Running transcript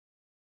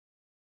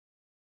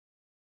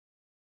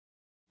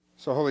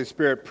So, Holy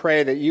Spirit,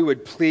 pray that you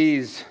would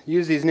please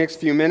use these next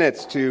few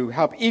minutes to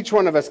help each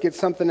one of us get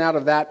something out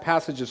of that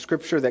passage of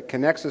Scripture that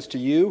connects us to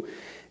you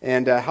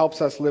and helps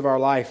us live our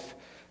life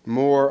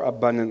more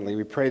abundantly.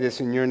 We pray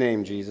this in your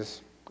name,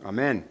 Jesus.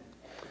 Amen.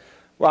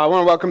 Well, I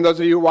want to welcome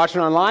those of you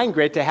watching online.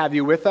 Great to have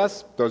you with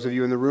us. Those of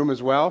you in the room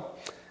as well.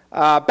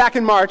 Back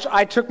in March,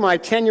 I took my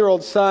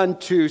 10-year-old son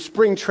to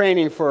spring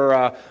training for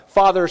a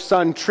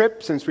father-son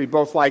trip since we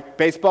both like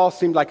baseball.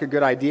 Seemed like a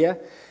good idea.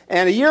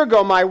 And a year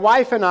ago, my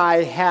wife and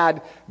I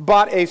had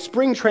bought a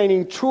spring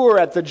training tour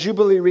at the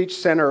Jubilee Reach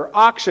Center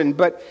auction,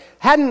 but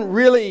hadn't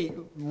really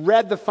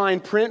read the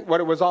fine print,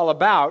 what it was all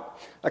about,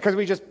 because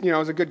we just, it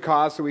was a good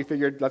cause, so we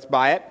figured, let's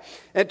buy it.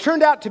 And it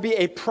turned out to be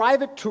a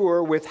private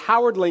tour with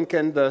Howard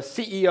Lincoln, the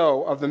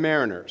CEO of the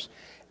Mariners.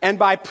 And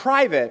by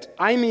private,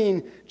 I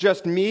mean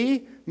just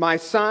me, my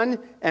son,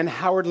 and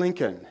Howard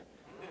Lincoln.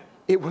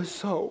 It was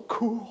so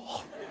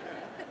cool.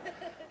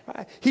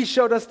 He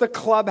showed us the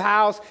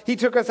clubhouse. He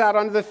took us out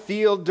onto the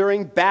field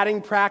during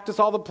batting practice.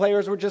 All the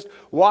players were just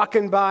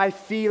walking by.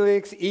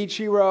 Felix,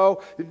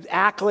 Ichiro,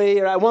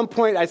 Ackley. At one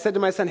point, I said to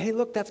my son, hey,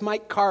 look, that's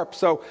Mike Karp.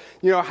 So,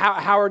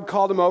 Howard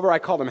called him over. I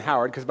called him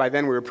Howard because by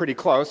then we were pretty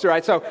close,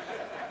 right? So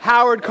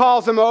Howard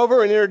calls him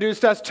over and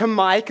introduced us to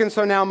Mike. And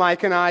so now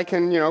Mike and I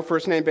can,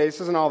 first name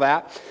basis and all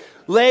that.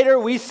 Later,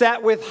 we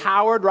sat with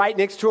Howard right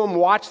next to him,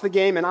 watched the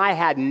game, and I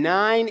had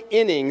 9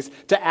 innings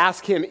to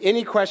ask him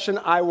any question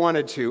I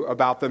wanted to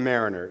about the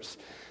Mariners.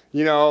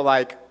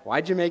 Like,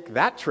 why'd you make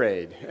that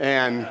trade?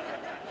 And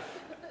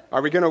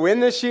are we going to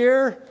win this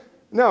year?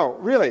 No,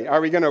 really, are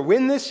we going to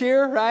win this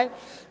year, right?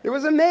 It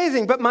was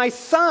amazing, but my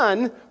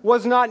son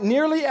was not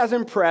nearly as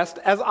impressed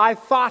as I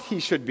thought he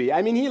should be.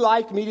 I mean, he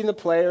liked meeting the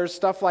players,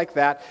 stuff like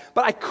that,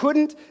 but I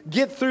couldn't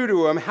get through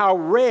to him how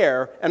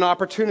rare an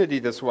opportunity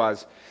this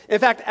was. In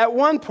fact, at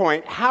one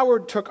point,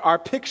 Howard took our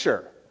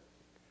picture.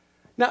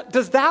 Now,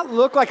 does that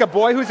look like a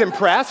boy who's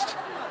impressed?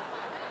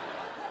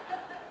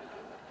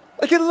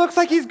 Like, it looks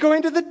like he's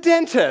going to the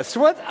dentist.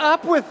 What's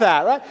up with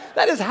that, right?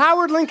 That is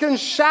Howard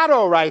Lincoln's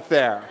shadow right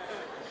there.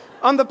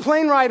 On the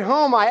plane ride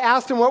home, I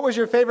asked him, what was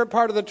your favorite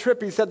part of the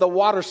trip? He said, the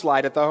water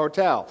slide at the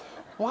hotel.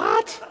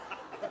 What?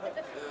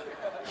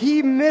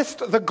 He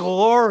missed the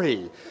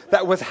glory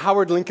that was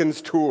Howard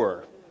Lincoln's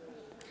tour.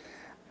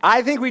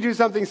 I think we do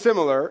something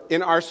similar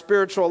in our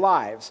spiritual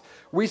lives.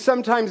 We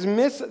sometimes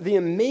miss the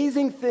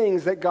amazing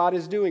things that God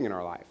is doing in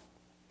our life.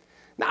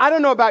 Now, I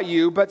don't know about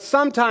you, but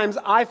sometimes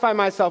I find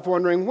myself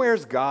wondering,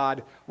 where's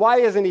God? Why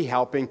isn't he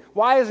helping?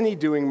 Why isn't he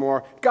doing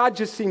more? God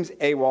just seems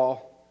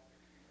AWOL.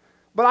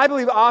 But I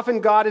believe often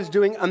God is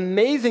doing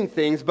amazing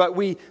things, but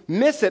we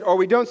miss it or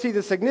we don't see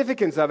the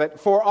significance of it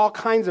for all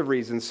kinds of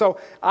reasons. So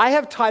I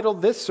have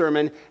titled this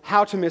sermon,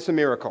 How to Miss a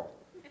Miracle.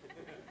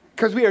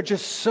 Because we are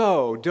just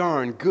so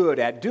darn good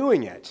at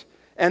doing it.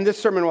 And this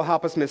sermon will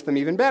help us miss them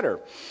even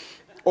better.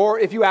 Or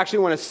if you actually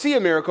want to see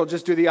a miracle,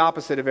 just do the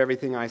opposite of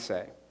everything I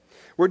say.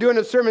 We're doing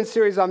a sermon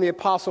series on the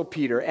Apostle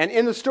Peter. And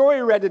in the story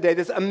we read today,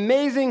 this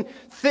amazing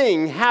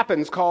thing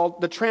happens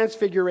called the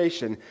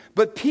Transfiguration.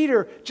 But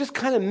Peter just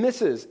kind of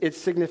misses its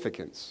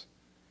significance.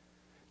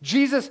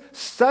 Jesus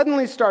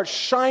suddenly starts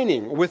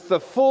shining with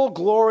the full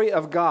glory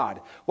of God,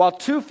 while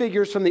 2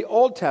 figures from the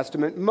Old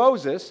Testament,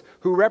 Moses,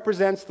 who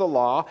represents the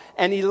law,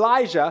 and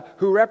Elijah,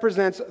 who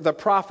represents the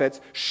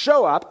prophets,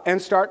 show up and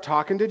start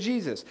talking to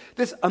Jesus.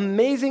 This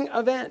amazing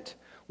event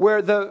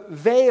where the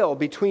veil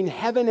between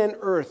heaven and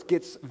earth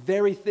gets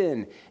very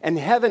thin, and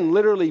heaven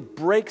literally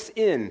breaks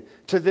in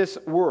to this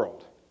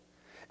world.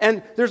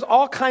 And there's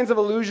all kinds of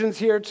allusions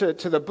here to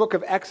the book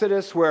of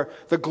Exodus, where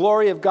the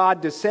glory of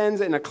God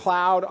descends in a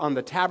cloud on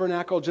the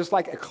tabernacle, just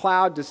like a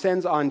cloud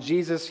descends on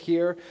Jesus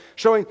here,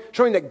 showing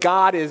that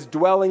God is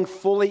dwelling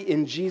fully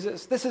in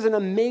Jesus. This is an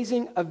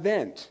amazing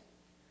event.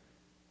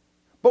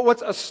 But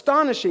what's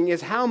astonishing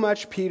is how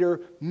much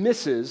Peter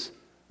misses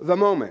the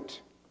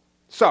moment.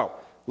 So,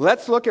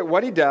 let's look at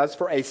what he does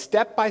for a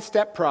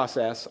step-by-step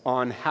process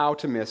on how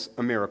to miss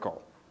a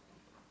miracle.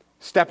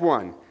 Step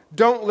 1,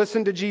 don't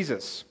listen to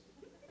Jesus.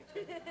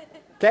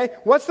 Okay,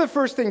 what's the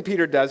first thing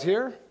Peter does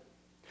here?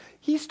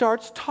 He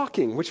starts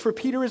talking, which for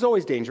Peter is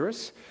always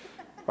dangerous,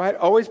 right?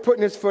 Always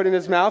putting his foot in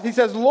his mouth. He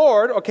says,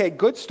 Lord, okay,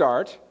 good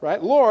start,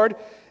 right? Lord,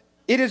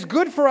 it is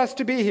good for us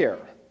to be here.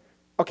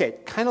 Okay,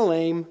 kind of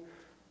lame,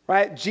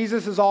 right?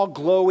 Jesus is all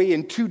glowy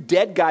and 2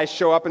 dead guys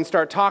show up and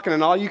start talking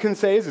and all you can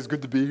say is, it's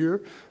good to be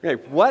here.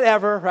 Okay,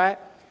 whatever, right?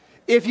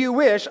 If you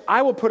wish,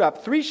 I will put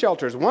up 3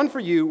 shelters, 1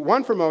 for you,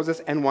 1 for Moses,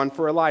 and 1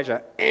 for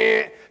Elijah.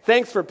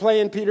 Thanks for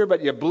playing, Peter,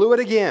 but you blew it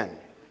again.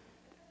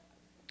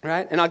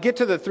 Right? And I'll get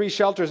to the 3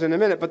 shelters in a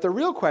minute, but the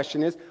real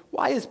question is,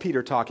 why is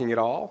Peter talking at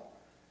all?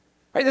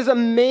 Right? This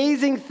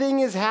amazing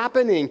thing is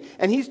happening,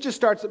 and he just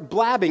starts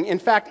blabbing. In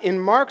fact, in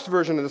Mark's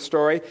version of the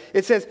story,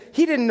 it says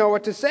he didn't know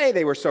what to say.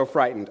 They were so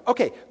frightened.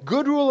 Okay,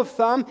 good rule of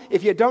thumb,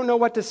 if you don't know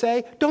what to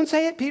say, don't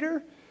say it,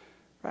 Peter.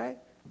 Right?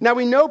 Now,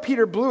 we know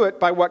Peter blew it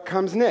by what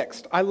comes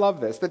next. I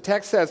love this. The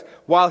text says,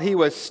 while he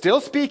was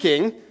still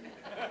speaking,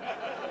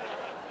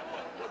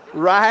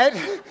 right?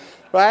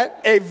 Right?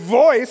 A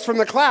voice from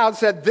the cloud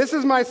said, "This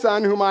is my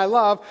son whom I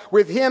love.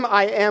 With him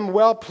I am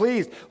well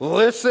pleased.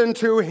 Listen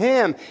to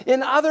him."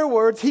 In other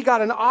words, he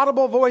got an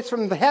audible voice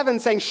from the heaven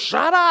saying,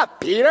 "Shut up,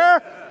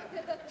 Peter.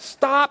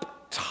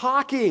 Stop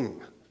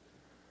talking."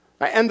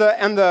 And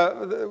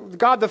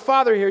God the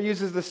Father here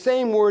uses the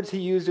same words he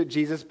used at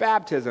Jesus'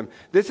 baptism.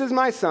 "This is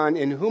my son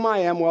in whom I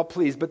am well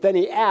pleased." But then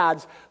he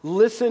adds,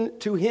 "Listen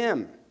to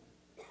him."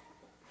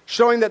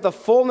 Showing that the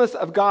fullness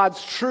of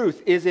God's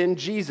truth is in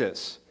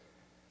Jesus.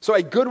 So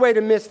a good way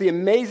to miss the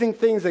amazing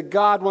things that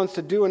God wants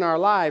to do in our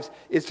lives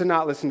is to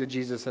not listen to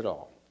Jesus at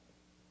all.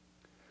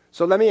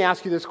 So let me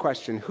ask you this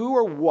question. Who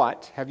or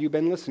what have you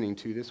been listening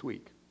to this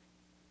week?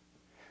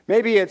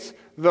 Maybe it's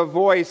the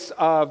voice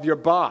of your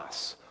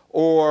boss,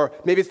 or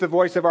maybe it's the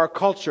voice of our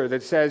culture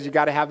that says you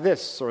got to have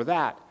this or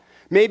that.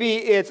 Maybe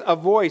it's a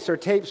voice or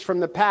tapes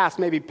from the past,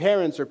 maybe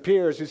parents or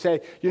peers who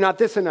say, "You're not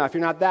this enough, you're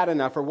not that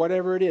enough," or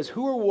whatever it is.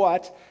 Who or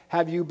what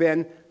have you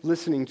been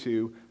listening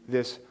to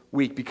this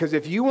week? Because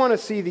if you want to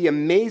see the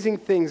amazing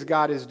things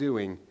God is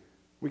doing,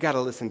 we got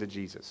to listen to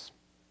Jesus.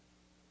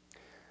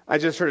 I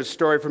just heard a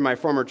story from my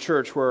former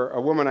church where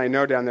a woman I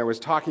know down there was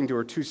talking to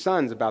her two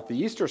sons about the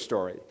Easter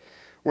story.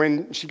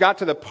 When she got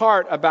to the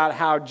part about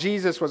how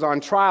Jesus was on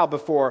trial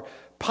before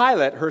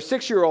Pilate, her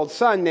 6-year-old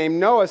son named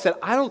Noah said,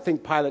 "I don't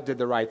think Pilate did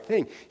the right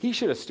thing. He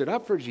should have stood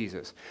up for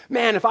Jesus.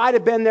 Man, if I'd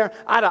have been there,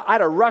 I'd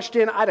have rushed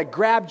in, I'd have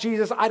grabbed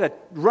Jesus, I'd have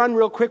run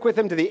real quick with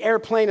him to the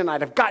airplane, and I'd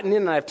have gotten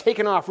in and I'd have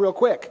taken off real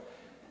quick."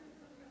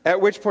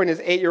 At which point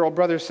his 8-year-old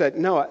brother said,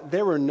 "Noah,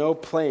 there were no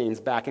planes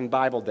back in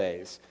Bible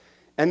days."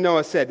 And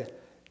Noah said,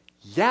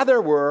 "Yeah,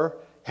 there were.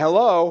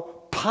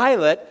 Hello,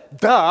 Pilate.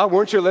 Duh,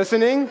 weren't you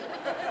listening?"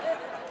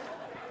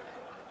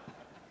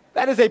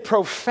 That is a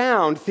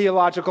profound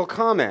theological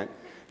comment.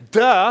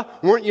 Duh,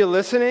 weren't you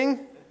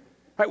listening?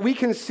 Right, we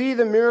can see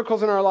the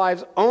miracles in our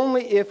lives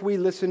only if we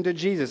listen to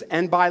Jesus.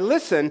 And by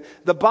listen,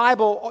 the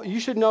Bible, you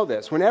should know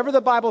this. Whenever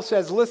the Bible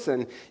says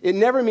listen, it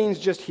never means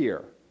just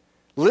hear.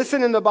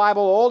 Listen in the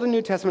Bible, Old and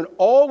New Testament,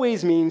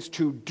 always means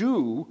to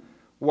do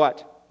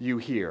what you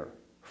hear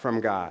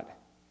from God.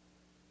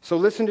 So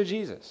listen to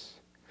Jesus,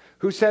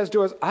 who says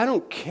to us, "I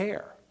don't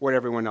care what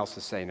everyone else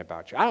is saying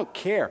about you. I don't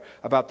care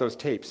about those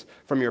tapes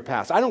from your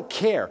past. I don't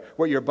care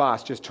what your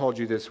boss just told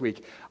you this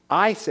week.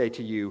 I say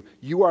to you,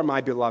 you are my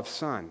beloved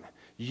son.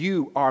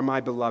 You are my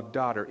beloved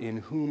daughter, in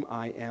whom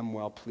I am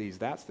well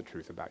pleased." That's the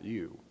truth about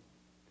you.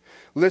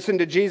 Listen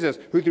to Jesus,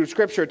 who through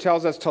Scripture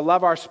tells us to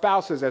love our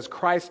spouses as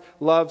Christ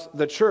loves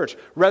the church.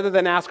 Rather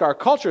than ask our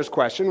culture's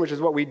question, which is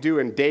what we do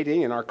in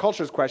dating, and our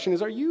culture's question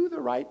is, "Are you the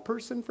right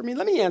person for me?"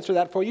 Let me answer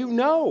that for you.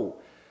 No.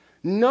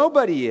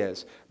 Nobody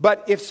is.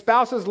 But if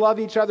spouses love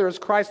each other as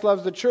Christ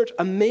loves the church,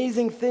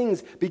 amazing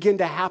things begin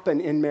to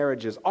happen in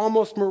marriages,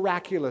 almost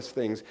miraculous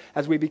things,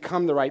 as we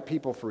become the right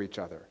people for each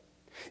other.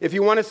 If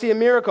you want to see a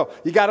miracle,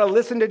 you got to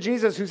listen to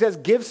Jesus, who says,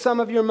 "Give some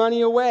of your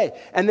money away,"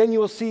 and then you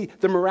will see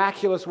the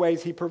miraculous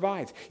ways he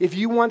provides. If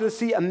you want to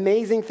see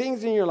amazing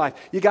things in your life,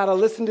 you got to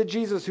listen to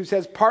Jesus, who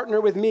says,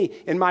 "Partner with me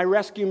in my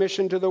rescue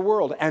mission to the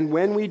world." And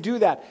when we do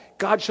that,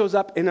 God shows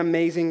up in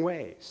amazing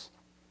ways.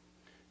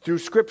 Through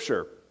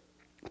Scripture,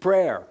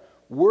 prayer,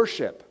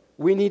 worship,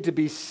 we need to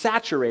be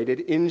saturated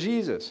in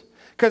Jesus.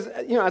 Because,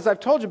 as I've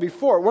told you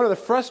before, one of the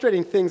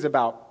frustrating things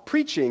about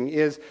preaching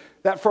is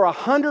that for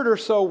 100 or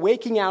so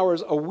waking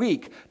hours a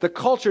week, the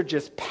culture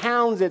just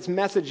pounds its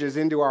messages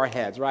into our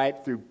heads, right?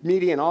 Through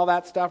media and all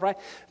that stuff, right?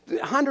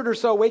 100 or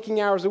so waking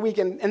hours a week,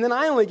 and then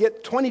I only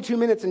get 22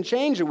 minutes and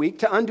change a week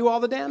to undo all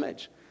the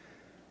damage.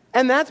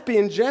 And that's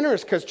being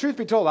generous, because truth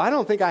be told, I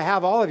don't think I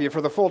have all of you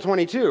for the full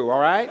 22, all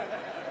right?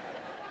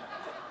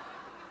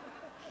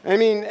 I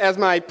mean, as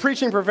my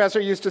preaching professor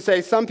used to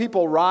say, some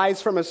people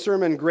rise from a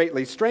sermon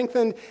greatly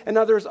strengthened, and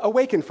others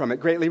awaken from it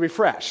greatly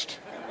refreshed.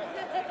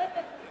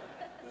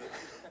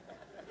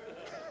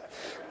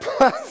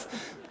 Plus,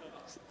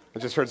 I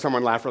just heard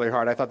someone laugh really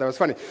hard. I thought that was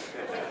funny.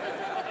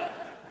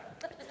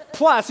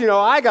 Plus,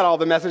 I got all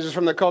the messages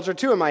from the culture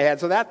too in my head,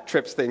 so that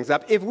trips things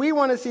up. If we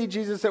want to see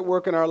Jesus at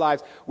work in our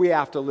lives, we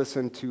have to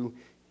listen to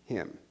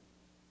him.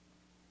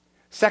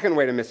 Second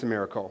way to miss a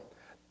miracle,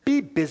 be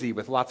busy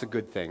with lots of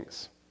good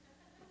things.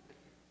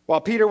 When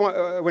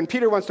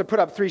Peter wants to put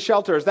up 3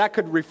 shelters, that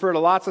could refer to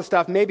lots of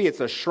stuff. Maybe it's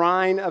a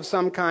shrine of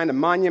some kind, a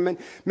monument.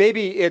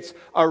 Maybe it's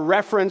a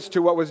reference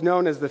to what was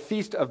known as the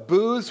Feast of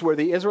Booths, where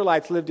the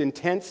Israelites lived in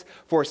tents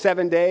for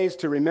 7 days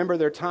to remember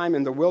their time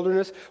in the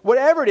wilderness.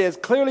 Whatever it is,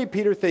 clearly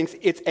Peter thinks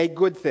it's a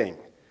good thing.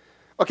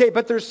 Okay,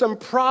 but there's some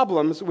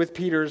problems with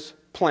Peter's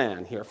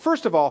plan here.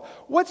 First of all,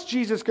 what's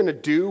Jesus going to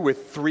do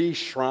with 3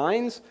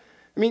 shrines?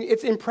 I mean,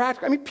 it's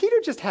impractical. I mean, Peter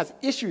just has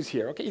issues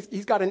here. Okay,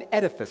 he's got an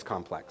Oedipus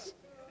complex.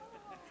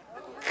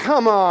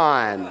 Come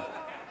on.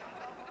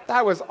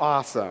 That was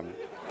awesome.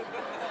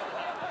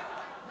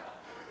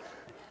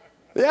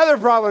 The other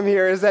problem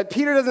here is that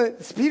Peter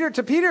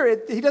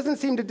doesn't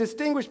seem to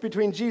distinguish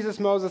between Jesus,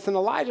 Moses, and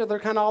Elijah. They're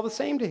kind of all the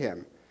same to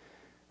him.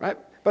 right?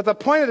 But the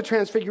point of the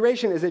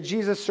transfiguration is that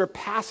Jesus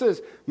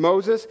surpasses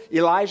Moses,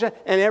 Elijah,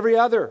 and every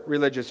other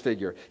religious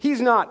figure.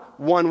 He's not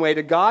one way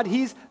to God.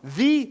 He's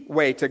the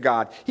way to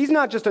God. He's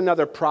not just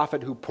another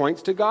prophet who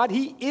points to God.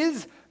 He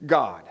is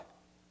God.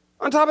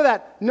 On top of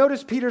that,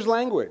 notice Peter's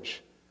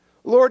language.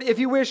 Lord, if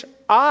you wish,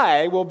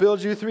 I will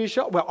build you 3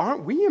 shelters. Well,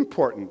 aren't we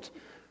important?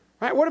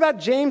 Right? What about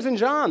James and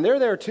John? They're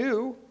there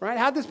too, right?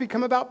 How'd this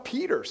become about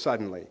Peter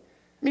suddenly?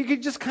 I mean, you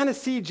could just kind of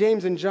see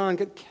James and John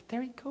go,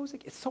 there he goes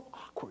again. It's so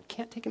awkward.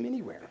 Can't take him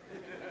anywhere.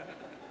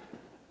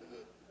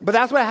 But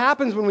that's what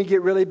happens when we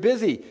get really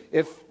busy.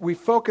 If we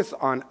focus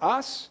on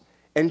us,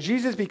 and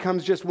Jesus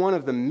becomes just one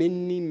of the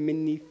many,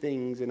 many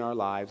things in our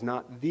lives,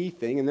 not the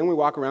thing, and then we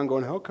walk around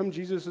going, how come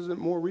Jesus isn't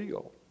more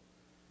real?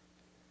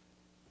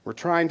 We're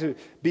trying to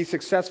be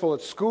successful at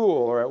school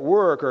or at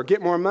work or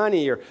get more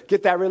money or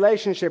get that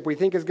relationship we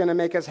think is going to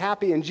make us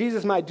happy. And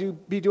Jesus might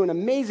be doing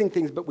amazing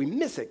things, but we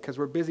miss it because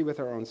we're busy with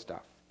our own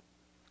stuff.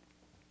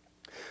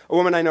 A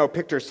woman I know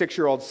picked her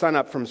 6-year-old son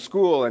up from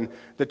school, and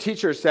the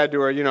teacher said to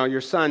her, you know, your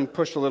son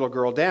pushed a little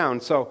girl down.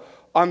 So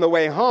on the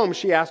way home,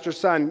 she asked her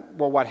son,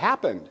 well, what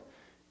happened?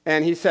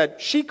 And he said,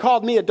 she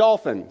called me a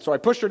dolphin, so I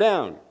pushed her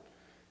down.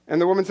 And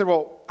the woman said,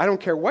 well, I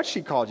don't care what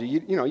she called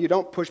you. You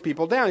don't push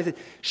people down. He said,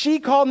 she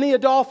called me a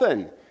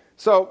dolphin.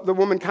 So the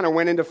woman kind of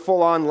went into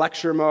full-on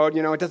lecture mode.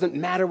 It doesn't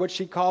matter what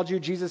she called you.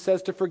 Jesus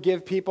says to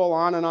forgive people,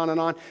 on and on and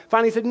on.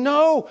 Finally he said,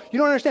 no, you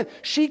don't understand.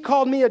 She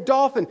called me a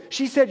dolphin.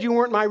 She said you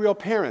weren't my real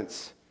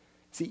parents.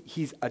 See,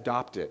 he's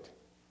adopted.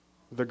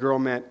 The girl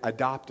meant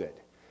adopted.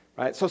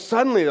 Right? So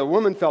suddenly the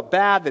woman felt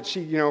bad that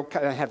she,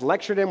 kind of had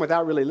lectured him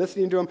without really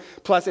listening to him.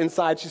 Plus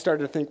inside she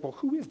started to think, well,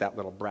 who is that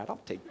little brat? I'll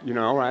take,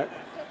 right?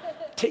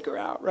 Take her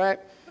out, right?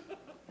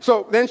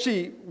 So then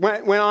she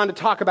went on to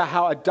talk about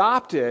how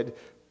adopted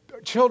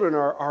children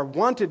are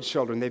wanted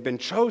children. They've been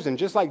chosen,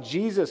 just like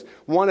Jesus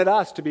wanted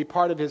us to be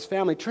part of his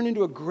family. Turned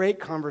into a great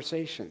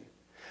conversation.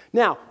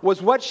 Now,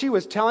 was what she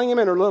was telling him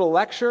in her little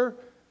lecture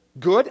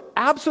good?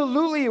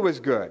 Absolutely it was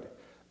good.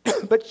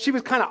 But she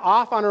was kind of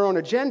off on her own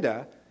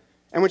agenda.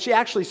 And when she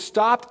actually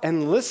stopped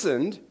and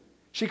listened,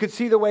 she could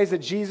see the ways that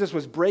Jesus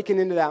was breaking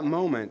into that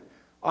moment,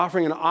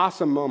 offering an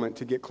awesome moment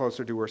to get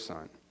closer to her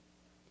son.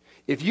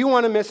 If you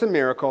want to miss a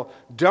miracle,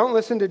 don't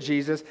listen to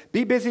Jesus.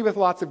 Be busy with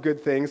lots of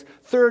good things.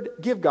 Third,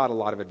 give God a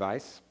lot of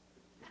advice.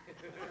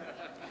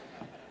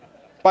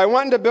 By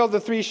wanting to build the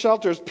 3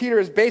 shelters, Peter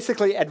is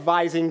basically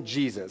advising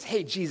Jesus.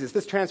 Hey, Jesus,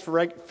 this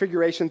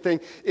transfiguration thing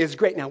is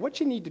great. Now, what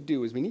you need to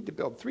do is we need to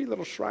build 3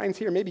 little shrines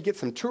here, maybe get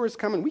some tourists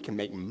coming. We can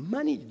make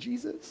money,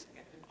 Jesus.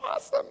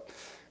 Awesome,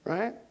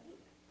 right?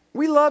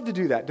 We love to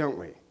do that, don't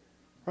we?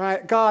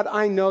 Right? God,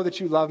 I know that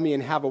you love me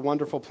and have a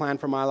wonderful plan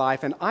for my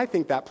life, and I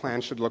think that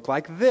plan should look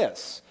like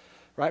this,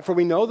 right? For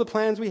we know the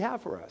plans we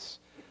have for us.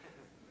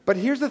 But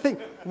here's the thing.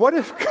 What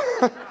if...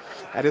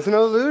 that is an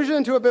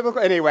allusion to a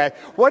biblical... Anyway,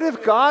 what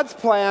if God's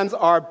plans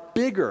are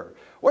bigger?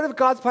 What if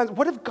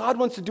God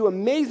wants to do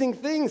amazing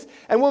things,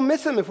 and we'll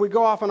miss him if we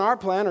go off on our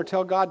plan or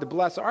tell God to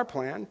bless our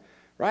plan,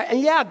 right?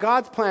 And yeah,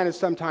 God's plan is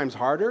sometimes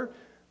harder,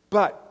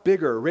 but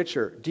bigger,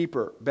 richer,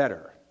 deeper,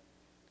 better.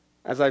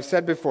 As I've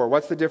said before,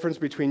 what's the difference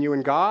between you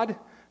and God?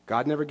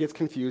 God never gets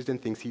confused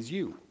and thinks he's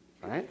you,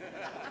 right?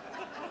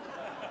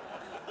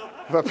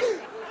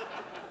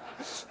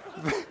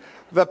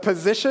 The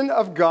position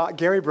of God,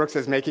 Gary Brooks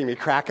is making me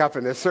crack up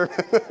in this sermon.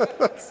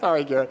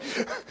 Sorry, Gary.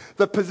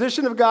 The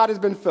position of God has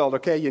been filled,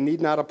 okay? You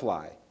need not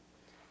apply.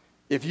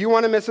 If you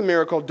want to miss a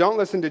miracle, don't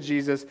listen to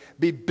Jesus.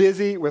 Be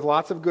busy with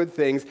lots of good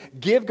things.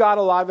 Give God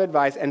a lot of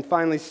advice. And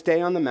finally,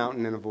 stay on the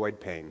mountain and avoid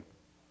pain.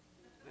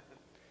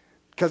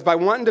 Because by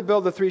wanting to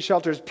build the 3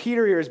 shelters,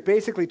 Peter here is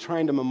basically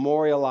trying to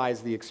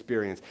memorialize the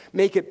experience,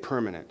 make it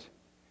permanent.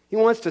 He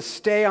wants to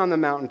stay on the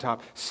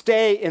mountaintop,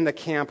 stay in the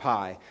camp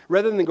high,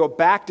 rather than go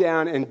back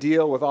down and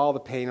deal with all the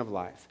pain of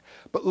life.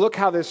 But look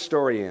how this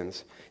story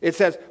ends. It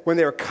says, when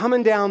they were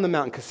coming down the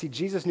mountain, because see,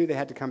 Jesus knew they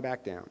had to come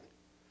back down.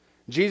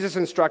 Jesus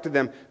instructed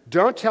them,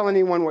 don't tell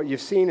anyone what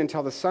you've seen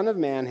until the Son of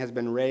Man has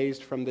been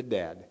raised from the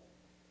dead.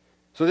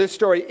 So this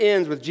story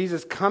ends with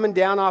Jesus coming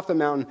down off the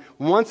mountain,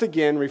 once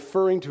again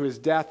referring to his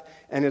death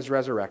and his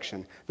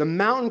resurrection. The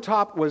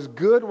mountaintop was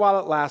good while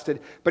it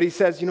lasted, but he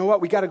says, you know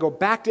what, we got to go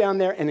back down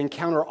there and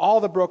encounter all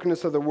the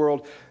brokenness of the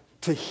world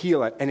to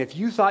heal it. And if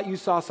you thought you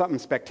saw something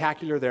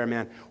spectacular there,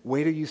 man,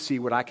 wait till you see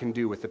what I can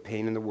do with the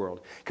pain in the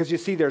world. Because you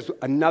see, there's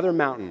another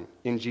mountain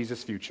in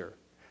Jesus' future.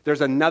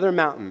 There's another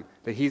mountain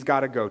that he's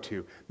got to go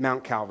to,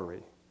 Mount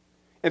Calvary.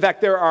 In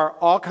fact, there are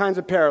all kinds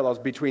of parallels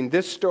between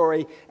this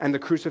story and the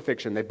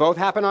crucifixion. They both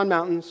happen on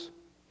mountains.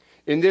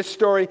 In this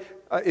story,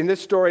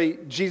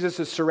 Jesus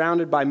is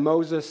surrounded by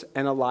Moses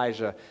and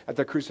Elijah. At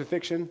the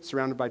crucifixion,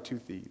 surrounded by 2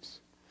 thieves.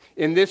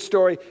 In this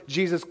story,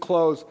 Jesus'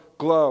 clothes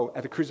glow.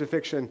 At the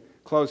crucifixion,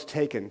 clothes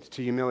taken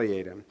to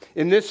humiliate him.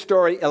 In this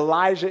story,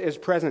 Elijah is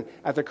present.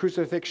 At the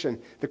crucifixion,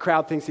 the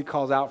crowd thinks he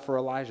calls out for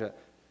Elijah.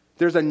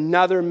 there's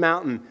another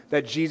mountain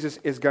that Jesus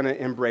is going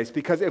to embrace.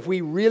 Because if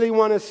we really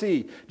want to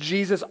see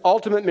Jesus'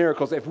 ultimate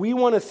miracles, if we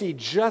want to see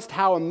just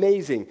how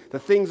amazing the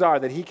things are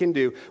that he can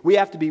do, we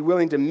have to be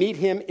willing to meet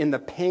him in the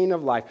pain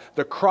of life.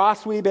 The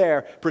cross we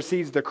bear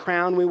precedes the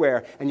crown we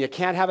wear, and you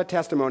can't have a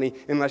testimony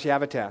unless you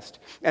have a test.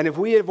 And if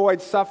we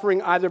avoid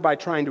suffering either by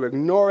trying to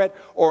ignore it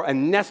or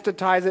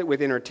anesthetize it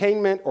with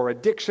entertainment or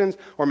addictions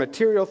or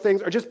material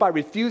things, or just by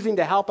refusing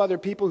to help other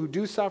people who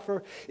do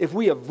suffer, if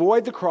we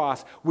avoid the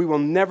cross, we will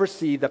never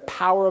see the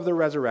power of the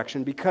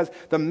resurrection, because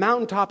the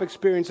mountaintop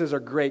experiences are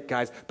great,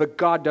 guys, but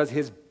God does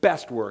his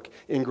best work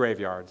in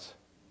graveyards.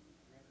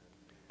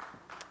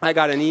 I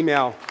got an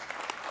email.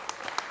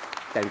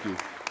 Thank you.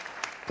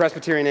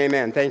 Presbyterian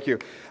amen. Thank you.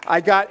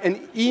 I got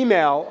an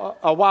email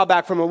a while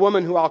back from a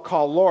woman who I'll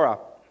call Laura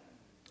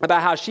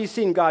about how she's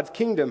seen God's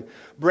kingdom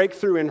break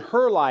through in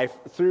her life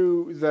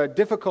through the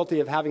difficulty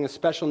of having a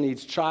special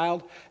needs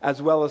child,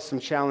 as well as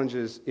some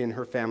challenges in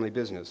her family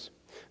business.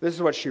 This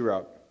is what she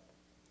wrote.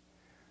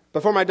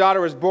 Before my daughter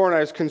was born,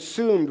 I was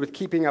consumed with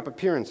keeping up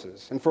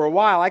appearances. And for a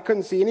while, I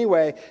couldn't see any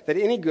way that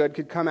any good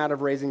could come out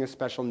of raising a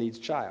special needs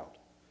child.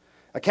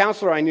 A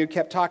counselor I knew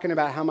kept talking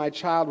about how my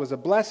child was a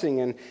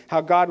blessing and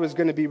how God was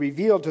going to be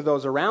revealed to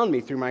those around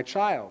me through my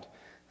child.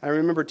 I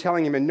remember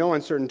telling him in no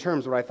uncertain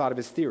terms what I thought of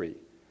his theory.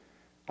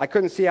 I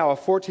couldn't see how a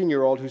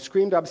 14-year-old who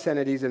screamed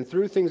obscenities and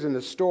threw things in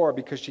the store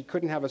because she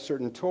couldn't have a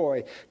certain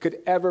toy could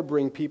ever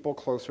bring people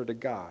closer to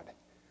God.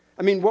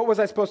 I mean, what was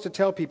I supposed to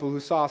tell people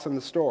who saw us in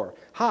the store?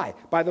 Hi,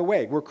 by the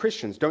way, we're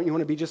Christians. Don't you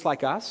want to be just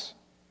like us?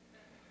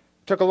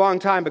 It took a long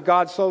time, but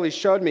God slowly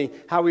showed me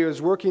how he was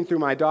working through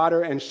my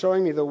daughter and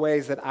showing me the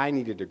ways that I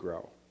needed to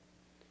grow.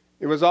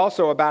 It was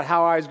also about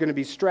how I was going to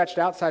be stretched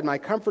outside my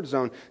comfort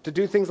zone to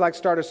do things like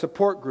start a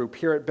support group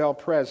here at Bel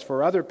Prez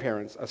for other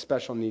parents of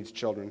special needs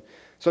children,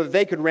 so that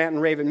they could rant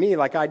and rave at me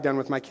like I'd done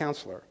with my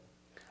counselor.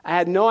 I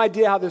had no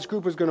idea how this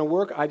group was going to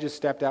work. I just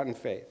stepped out in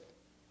faith.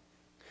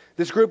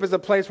 This group is a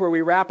place where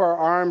we wrap our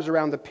arms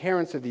around the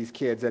parents of these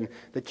kids and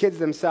the kids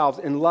themselves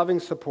in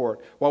loving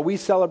support while we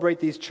celebrate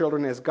these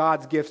children as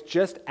God's gifts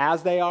just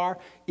as they are,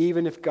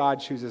 even if God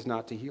chooses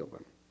not to heal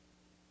them.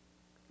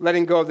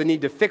 Letting go of the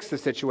need to fix the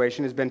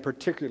situation has been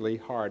particularly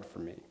hard for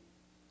me.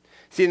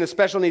 See, in the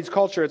special needs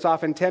culture, it's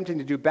often tempting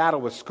to do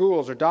battle with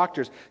schools or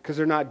doctors because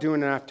they're not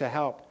doing enough to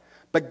help.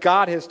 But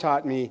God has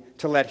taught me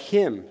to let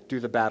him do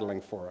the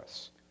battling for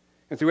us.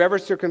 And through every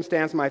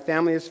circumstance my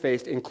family has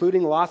faced,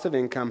 including loss of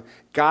income,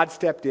 God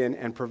stepped in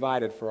and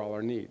provided for all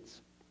our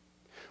needs.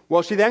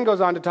 Well, she then goes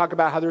on to talk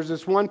about how there's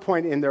this one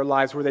point in their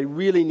lives where they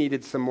really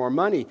needed some more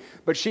money,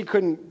 but she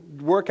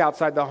couldn't work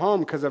outside the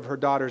home because of her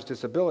daughter's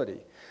disability.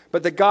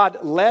 But that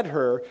God led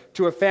her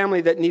to a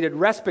family that needed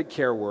respite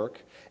care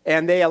work,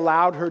 and they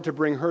allowed her to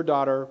bring her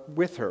daughter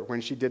with her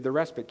when she did the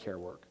respite care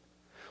work.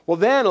 Well,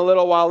 then, a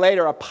little while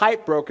later, a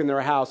pipe broke in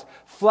their house,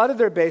 flooded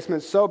their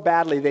basement so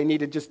badly they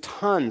needed just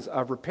tons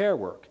of repair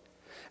work.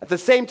 At the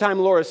same time,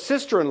 Laura's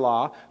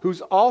sister-in-law,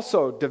 who's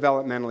also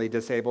developmentally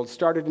disabled,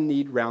 started to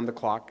need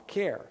round-the-clock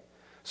care.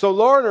 So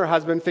Laura and her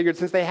husband figured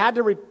since they had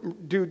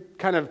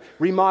to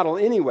remodel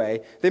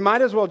anyway, they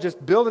might as well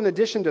just build an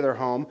addition to their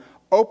home,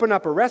 open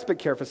up a respite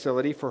care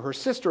facility for her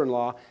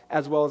sister-in-law,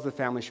 as well as the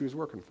family she was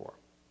working for.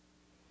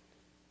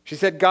 She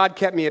said, God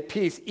kept me at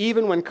peace,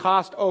 even when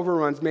cost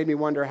overruns made me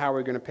wonder how we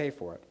were going to pay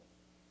for it.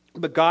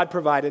 But God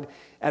provided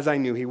as I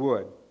knew he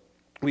would.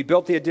 We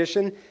built the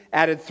addition,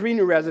 added 3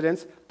 new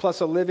residents,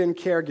 plus a live-in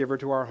caregiver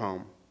to our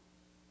home.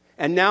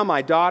 And now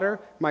my daughter,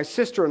 my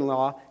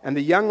sister-in-law, and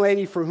the young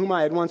lady for whom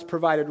I had once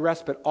provided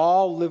respite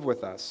all live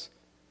with us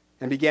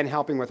and began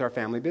helping with our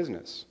family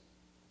business.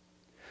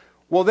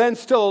 Well, then,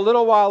 still a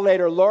little while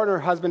later, Laura and her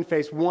husband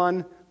faced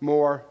one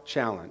more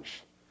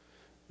challenge.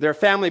 Their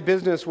family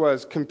business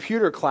was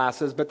computer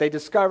classes, but they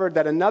discovered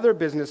that another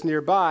business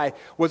nearby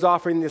was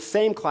offering the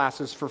same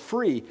classes for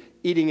free,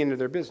 eating into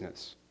their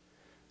business.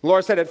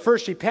 Laura said at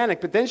first she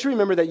panicked, but then she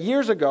remembered that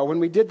years ago when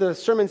we did the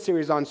sermon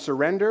series on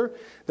surrender,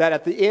 that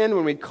at the end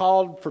when we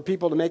called for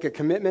people to make a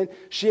commitment,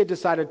 she had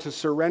decided to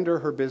surrender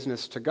her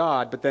business to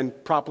God, but then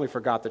promptly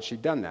forgot that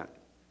she'd done that.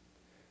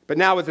 But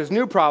now with this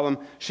new problem,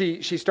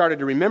 she started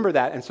to remember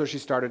that, and so she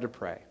started to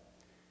pray.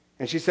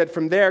 And she said,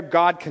 from there,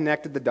 God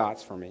connected the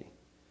dots for me.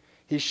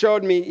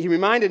 He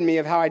reminded me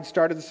of how I'd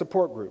started the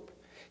support group.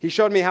 He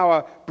showed me how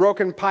a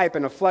broken pipe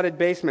in a flooded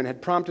basement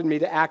had prompted me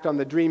to act on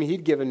the dream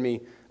he'd given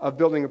me of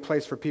building a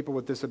place for people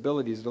with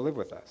disabilities to live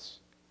with us.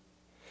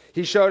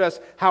 He showed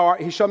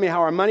me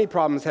how our money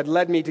problems had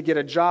led me to get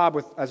a job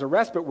as a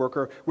respite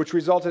worker, which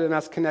resulted in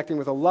us connecting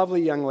with a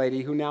lovely young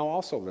lady who now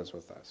also lives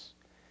with us.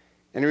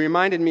 And he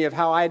reminded me of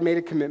how I had made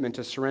a commitment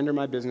to surrender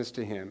my business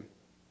to him.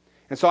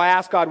 And so I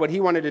asked God what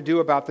he wanted to do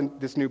about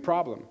this new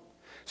problem.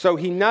 So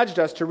he nudged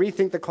us to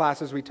rethink the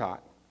classes we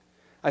taught.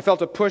 I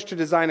felt a push to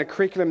design a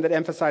curriculum that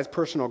emphasized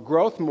personal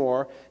growth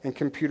more and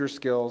computer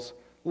skills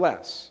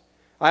less.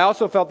 I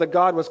also felt that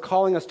God was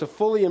calling us to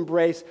fully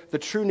embrace the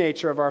true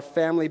nature of our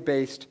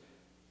family-based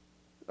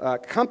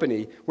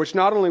company, which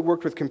not only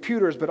worked with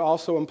computers, but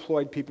also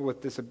employed people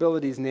with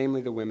disabilities,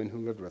 namely the women who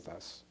lived with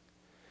us.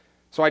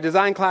 So I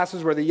design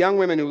classes where the young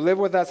women who live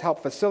with us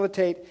help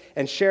facilitate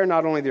and share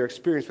not only their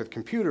experience with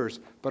computers,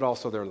 but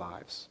also their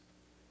lives.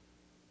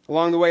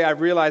 Along the way,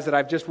 I've realized that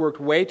I've just worked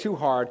way too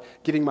hard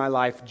getting my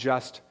life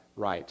just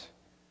right.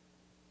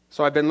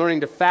 So I've been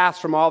learning to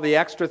fast from all the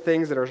extra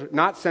things that are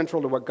not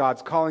central to what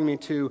God's calling me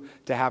to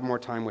have more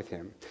time with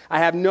Him. I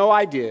have no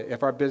idea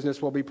if our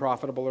business will be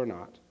profitable or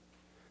not.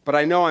 But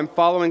I know I'm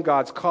following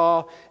God's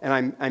call,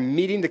 and I'm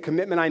meeting the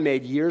commitment I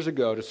made years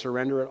ago to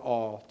surrender it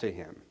all to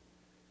Him.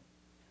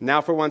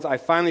 Now, for once, I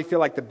finally feel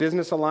like the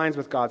business aligns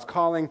with God's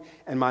calling,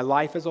 and my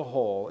life as a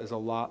whole is a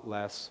lot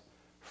less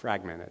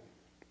fragmented.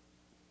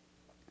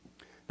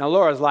 Now,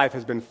 Laura's life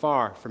has been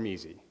far from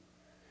easy.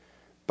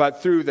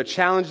 But through the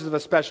challenges of a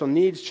special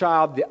needs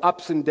child, the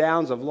ups and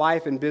downs of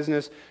life and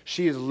business,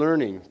 she is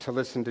learning to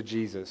listen to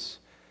Jesus,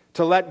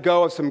 to let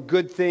go of some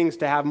good things,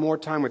 to have more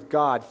time with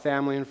God,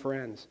 family, and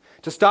friends,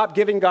 to stop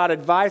giving God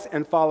advice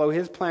and follow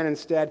His plan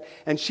instead.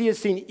 And she has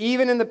seen,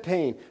 even in the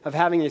pain of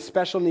having a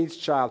special needs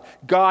child,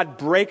 God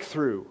break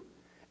through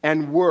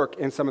and work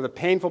in some of the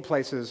painful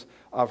places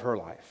of her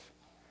life.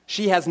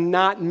 She has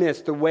not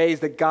missed the ways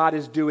that God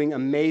is doing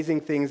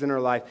amazing things in her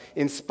life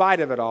in spite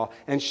of it all.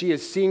 And she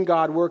has seen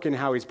God work in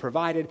how He's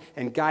provided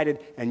and guided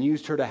and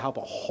used her to help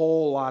a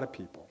whole lot of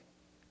people.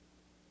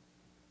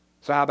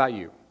 So how about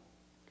you?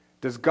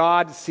 Does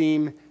God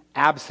seem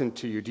absent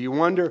to you? Do you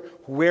wonder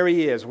where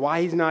He is,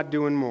 why He's not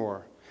doing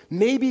more?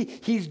 Maybe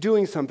He's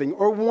doing something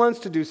or wants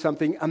to do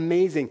something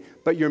amazing,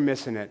 but you're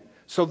missing it.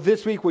 So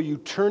this week, will you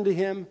turn to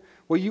Him?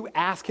 Will you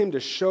ask Him to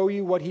show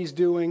you what He's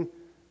doing?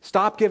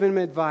 Stop giving Him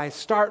advice,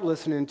 start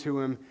listening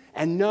to Him,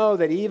 and know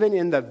that even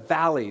in the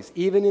valleys,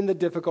 even in the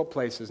difficult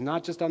places,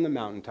 not just on the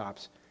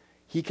mountaintops,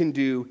 He can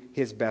do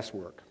His best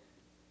work.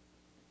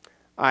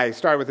 I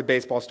started with a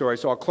baseball story,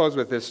 so I'll close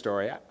with this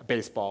story,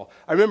 baseball.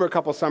 I remember a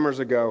couple summers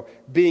ago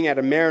being at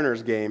a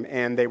Mariners game,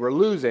 and they were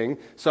losing,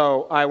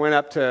 so I went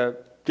up to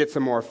get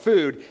some more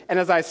food. And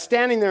as I was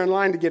standing there in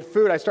line to get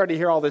food, I started to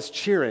hear all this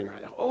cheering.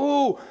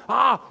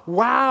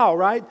 Wow,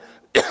 right?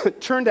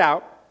 It turned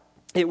out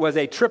it was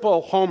a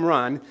triple home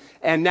run,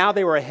 and now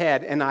they were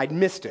ahead, and I'd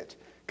missed it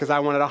because I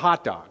wanted a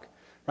hot dog,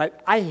 right?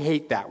 I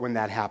hate that when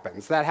that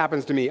happens. That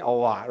happens to me a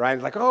lot, right?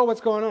 It's like, oh,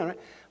 what's going on, right?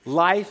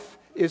 Life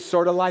is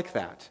sort of like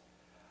that.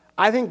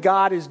 I think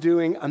God is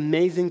doing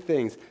amazing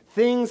things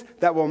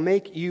that will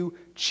make you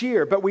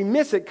cheer, but we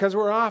miss it because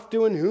we're off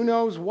doing who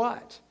knows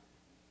what.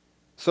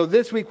 So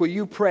this week, will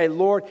you pray,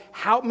 Lord,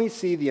 help me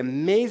see the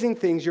amazing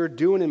things You're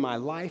doing in my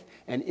life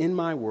and in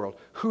my world.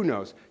 Who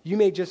knows? You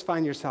may just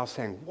find yourself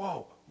saying,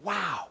 whoa,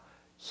 wow,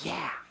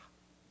 yeah.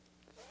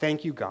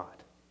 Thank you, God.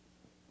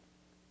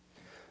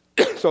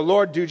 So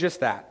Lord, do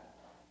just that.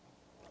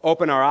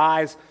 Open our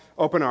eyes,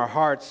 open our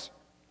hearts.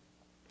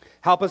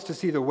 Help us to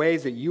see the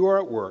ways that You are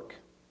at work,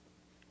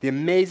 the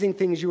amazing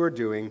things You are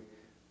doing,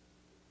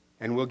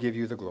 and we'll give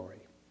You the glory.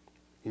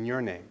 In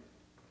Your name,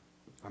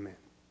 amen.